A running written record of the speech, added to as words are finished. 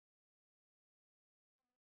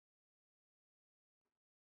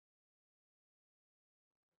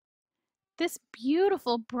This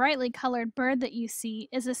beautiful, brightly colored bird that you see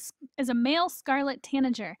is a male scarlet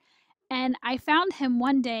tanager. And I found him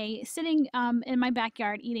one day sitting in my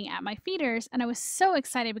backyard eating at my feeders, and I was so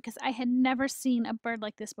excited because I had never seen a bird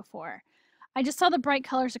like this before. I just saw the bright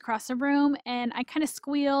colors across the room, and I kind of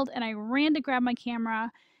squealed, and I ran to grab my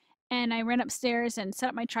camera, and I ran upstairs and set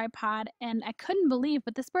up my tripod, and I couldn't believe,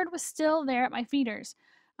 but this bird was still there at my feeders.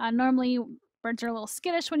 Normally, birds are a little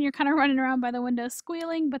skittish when you're kind of running around by the window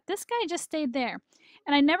squealing, but this guy just stayed there.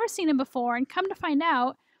 And I'd never seen him before, and come to find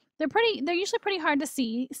out, they're usually pretty hard to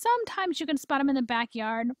see. Sometimes you can spot them in the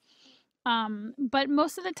backyard, but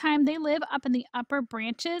most of the time they live up in the upper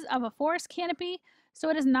branches of a forest canopy,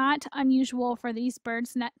 so it is not unusual for these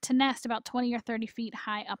birds to nest about 20 or 30 feet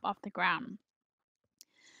high up off the ground.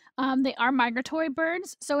 They are migratory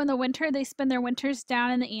birds, so in the winter they spend their winters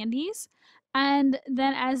down in the Andes, and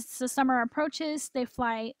then as the summer approaches, they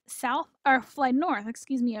fly north,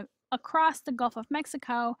 across the Gulf of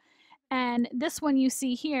Mexico. And this one you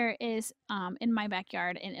see here is in my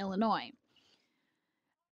backyard in Illinois.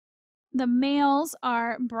 The males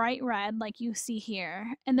are bright red, like you see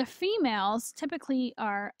here, and the females typically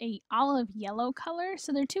are a olive yellow color,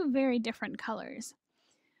 so they're two very different colors.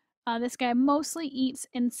 This guy mostly eats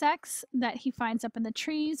insects that he finds up in the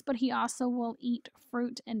trees, but he also will eat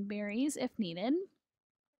fruit and berries if needed.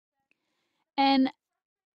 And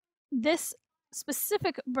this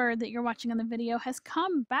specific bird that you're watching on the video has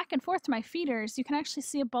come back and forth to my feeders. You can actually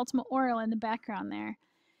see a Baltimore Oriole in the background there.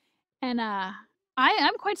 And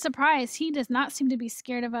I'm quite surprised. He does not seem to be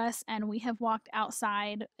scared of us, and we have walked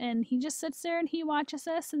outside, and he just sits there and he watches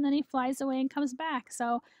us, and then he flies away and comes back.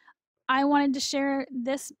 So I wanted to share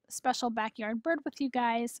this special backyard bird with you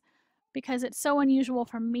guys because it's so unusual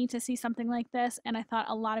for me to see something like this, and I thought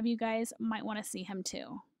a lot of you guys might want to see him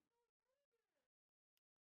too.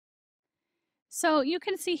 So you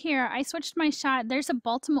can see here, I switched my shot. There's a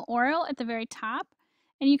Baltimore Oriole at the very top,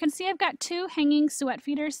 and you can see I've got two hanging suet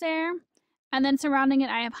feeders there, and then surrounding it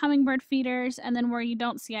I have hummingbird feeders, and then where you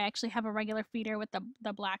don't see I actually have a regular feeder with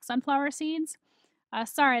the black sunflower seeds.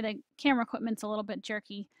 Sorry, the camera equipment's a little bit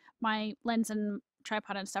jerky. My lens and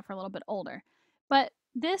tripod and stuff are a little bit older. But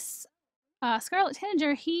this Scarlet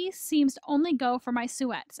Tanager, he seems to only go for my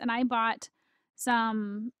suets, and I bought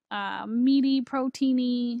some meaty,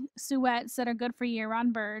 proteiny suets that are good for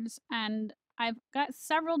year-round birds, and I've got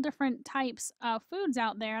several different types of foods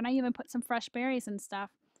out there, and I even put some fresh berries and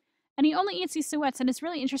stuff. And he only eats these suets, and it's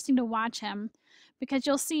really interesting to watch him because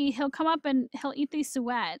you'll see he'll come up and he'll eat these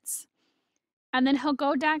suets, and then he'll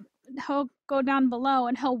go down below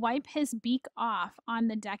and he'll wipe his beak off on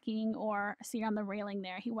the decking or see on the railing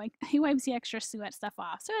there. He wipes the extra suet stuff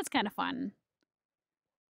off, so it's kind of fun.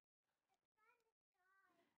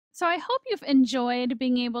 So I hope you've enjoyed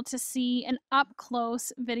being able to see an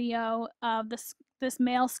up-close video of this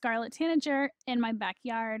male scarlet tanager in my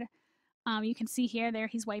backyard. You can see there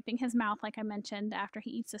he's wiping his mouth like I mentioned after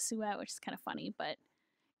he eats a suet, which is kind of funny, but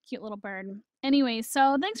cute little bird. Anyways,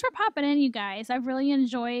 so thanks for popping in, you guys. I've really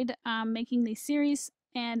enjoyed making these series,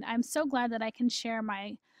 and I'm so glad that I can share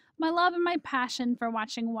my love and my passion for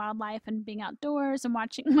watching wildlife and being outdoors and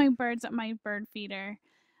watching my birds at my bird feeder.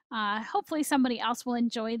 Hopefully somebody else will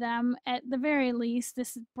enjoy them. At the very least,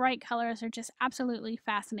 this bright colors are just absolutely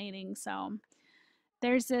fascinating. So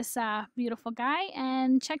there's this beautiful guy,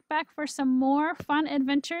 and check back for some more fun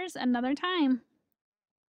adventures another time.